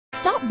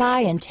Stop by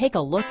and take a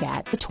look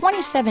at the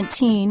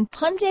 2017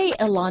 Hyundai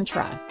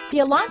Elantra. The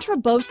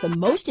Elantra boasts the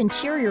most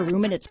interior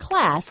room in its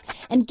class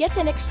and gets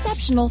an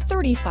exceptional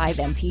 35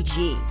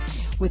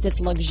 mpg. With its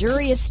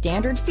luxurious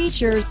standard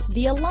features,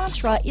 the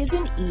Elantra is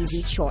an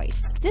easy choice.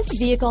 This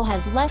vehicle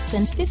has less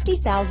than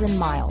 50,000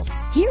 miles.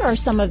 Here are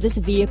some of this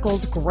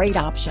vehicle's great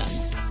options: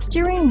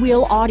 steering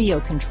wheel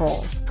audio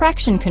controls,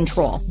 traction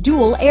control,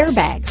 dual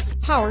airbags,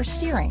 power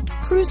steering,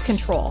 cruise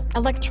control,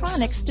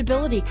 electronic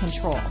stability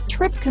control,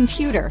 trip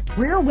computer,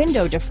 rear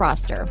window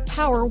defroster,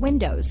 power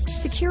windows,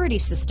 security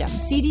system,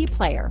 CD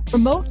player,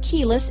 remote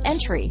keyless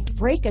entry,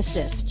 brake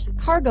assist,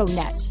 cargo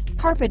net,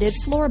 carpeted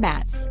floor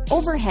mats,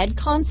 overhead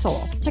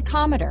console,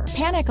 tachometer,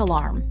 panic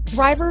alarm,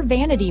 driver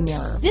vanity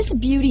mirror. This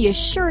beauty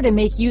is sure to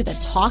make you the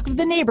talk of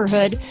the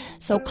neighborhood,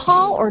 so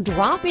call or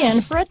drop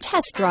in for a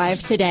test drive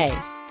today.